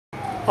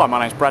Hi, my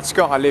name's Brad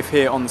Scott. I live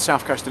here on the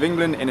south coast of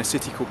England in a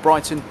city called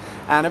Brighton,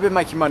 and I've been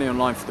making money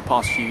online for the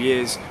past few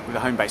years with a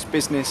home-based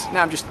business.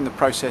 Now I'm just in the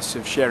process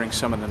of sharing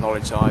some of the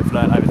knowledge that I've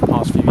learned over the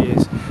past few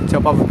years to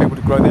help other people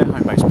to grow their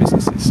home-based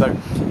businesses. So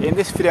in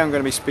this video I'm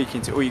going to be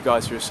speaking to all you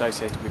guys who are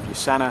associated with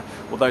Usana,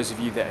 or those of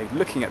you that are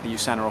looking at the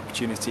Usana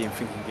opportunity and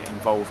thinking of getting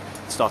involved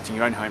in starting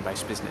your own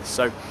home-based business.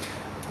 So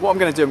what I'm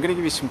going to do, I'm going to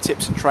give you some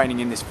tips and training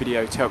in this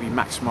video to help you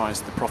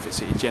maximise the profits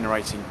that you're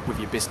generating with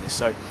your business.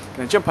 So I'm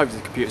going to jump over to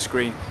the computer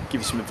screen,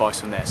 give you some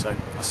advice on there. So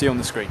I'll see you on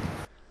the screen.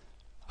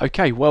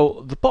 Okay,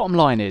 well, the bottom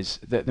line is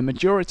that the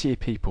majority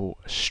of people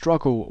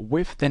struggle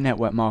with their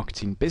network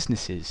marketing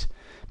businesses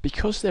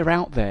because they're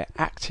out there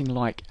acting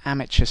like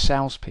amateur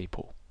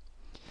salespeople.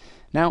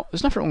 Now,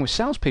 there's nothing wrong with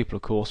salespeople,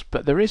 of course,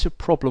 but there is a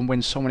problem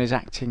when someone is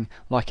acting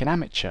like an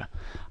amateur.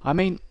 I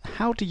mean,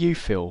 how do you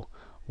feel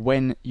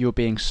when you're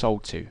being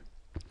sold to?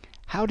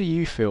 How do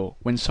you feel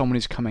when someone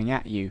is coming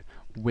at you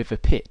with a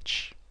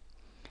pitch?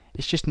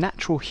 It's just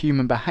natural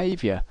human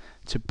behaviour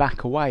to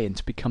back away and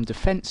to become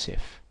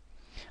defensive.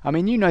 I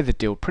mean, you know the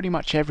deal. Pretty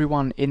much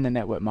everyone in the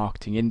network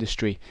marketing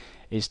industry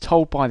is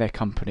told by their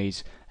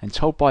companies and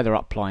told by their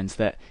uplines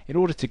that in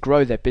order to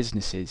grow their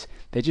businesses,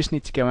 they just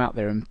need to go out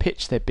there and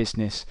pitch their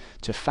business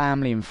to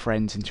family and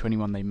friends and to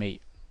anyone they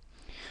meet.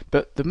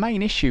 But the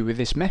main issue with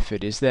this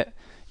method is that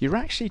you're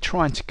actually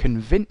trying to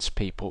convince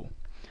people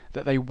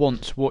that they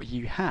want what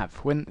you have,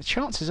 when the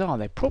chances are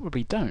they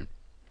probably don't.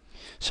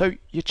 So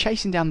you're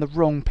chasing down the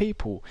wrong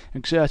people,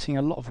 exerting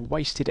a lot of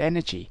wasted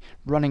energy,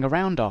 running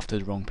around after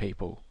the wrong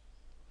people.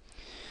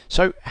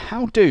 So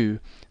how do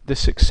the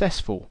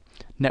successful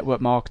network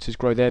marketers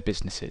grow their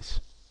businesses?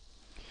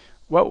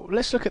 Well,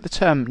 let's look at the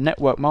term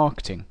network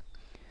marketing.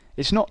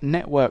 It's not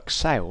network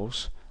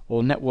sales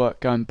or network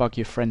go and bug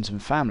your friends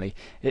and family,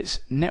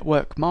 it's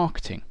network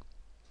marketing.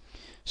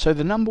 So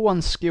the number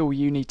one skill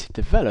you need to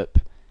develop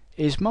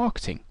is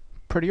marketing.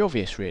 Pretty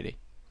obvious, really.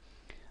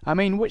 I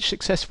mean, which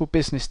successful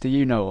business do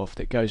you know of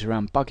that goes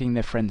around bugging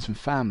their friends and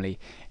family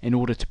in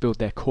order to build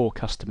their core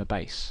customer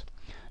base?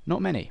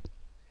 Not many.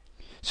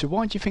 So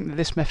why do you think that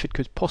this method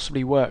could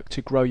possibly work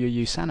to grow your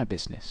Usana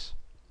business?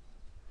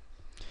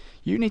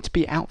 You need to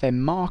be out there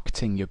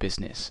marketing your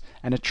business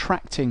and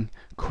attracting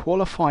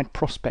qualified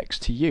prospects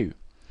to you.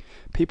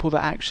 People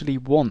that actually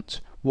want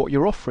what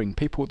you're offering,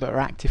 people that are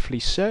actively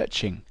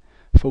searching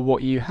for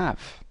what you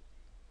have.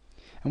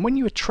 And when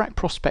you attract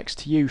prospects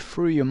to you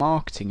through your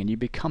marketing and you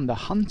become the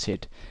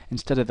hunted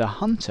instead of the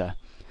hunter,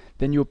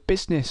 then your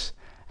business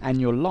and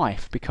your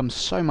life becomes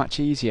so much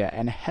easier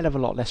and a hell of a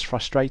lot less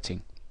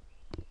frustrating.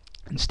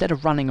 Instead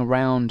of running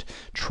around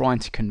trying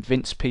to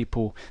convince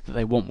people that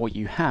they want what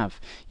you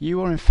have,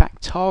 you are in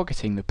fact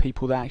targeting the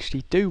people that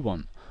actually do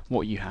want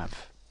what you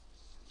have.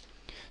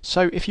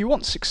 So if you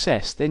want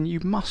success, then you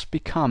must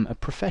become a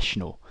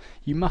professional.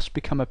 You must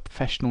become a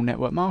professional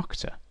network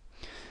marketer.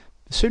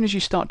 As soon as you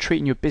start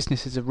treating your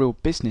business as a real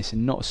business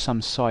and not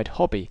some side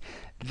hobby,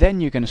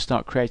 then you're going to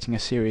start creating a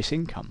serious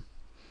income.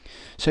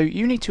 So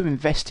you need to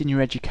invest in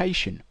your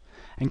education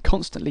and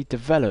constantly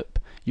develop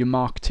your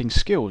marketing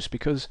skills,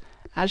 because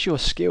as your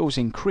skills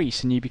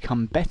increase and you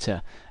become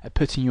better at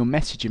putting your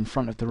message in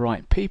front of the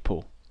right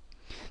people,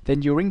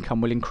 then your income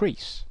will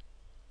increase.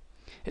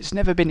 It's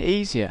never been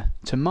easier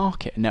to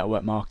market a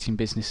network marketing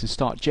business and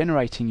start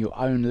generating your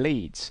own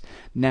leads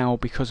now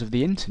because of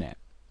the internet.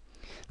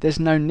 There's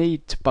no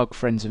need to bug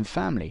friends and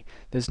family.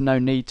 There's no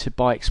need to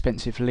buy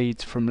expensive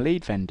leads from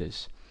lead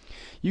vendors.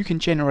 You can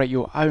generate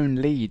your own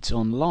leads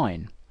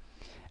online,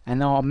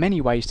 and there are many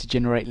ways to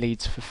generate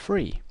leads for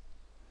free.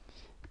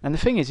 And the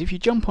thing is, if you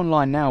jump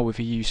online now with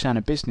a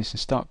Usana business and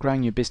start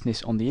growing your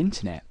business on the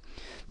internet,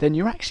 then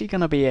you're actually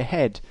going to be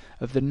ahead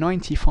of the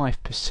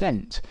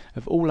 95%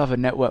 of all other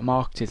network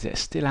marketers that are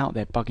still out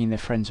there bugging their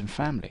friends and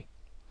family.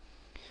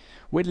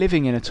 We're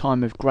living in a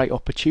time of great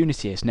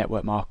opportunity as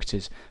network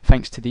marketers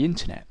thanks to the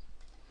internet.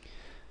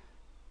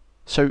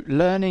 So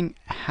learning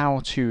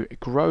how to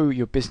grow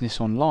your business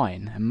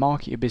online and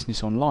market your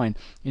business online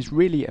is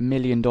really $1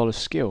 million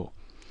skill,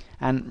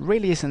 and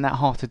really isn't that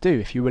hard to do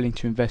if you're willing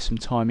to invest some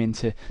time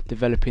into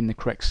developing the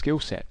correct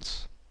skill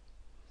sets.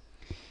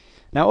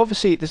 Now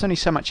obviously there's only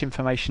so much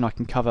information I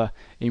can cover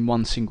in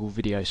one single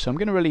video, so I'm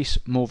going to release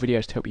more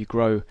videos to help you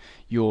grow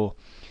your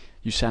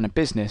Usana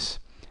business.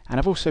 And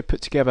I've also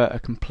put together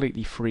a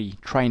completely free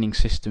training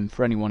system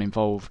for anyone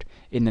involved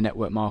in the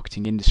network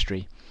marketing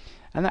industry.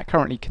 And that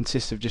currently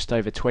consists of just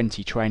over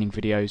 20 training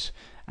videos,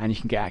 and you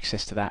can get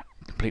access to that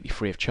completely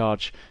free of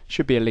charge.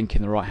 Should be a link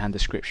in the right hand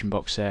description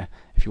box there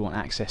if you want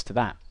access to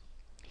that.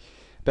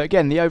 But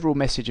again, the overall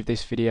message of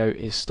this video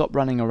is stop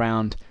running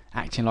around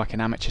acting like an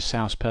amateur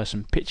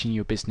salesperson, pitching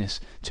your business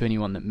to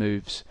anyone that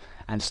moves,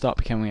 and start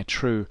becoming a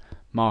true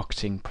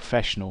marketing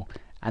professional,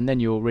 and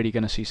then you're really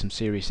going to see some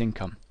serious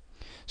income.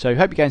 So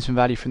hope you gained some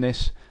value from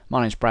this.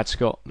 My name's Brad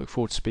Scott. Look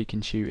forward to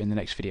speaking to you in the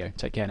next video.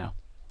 Take care now.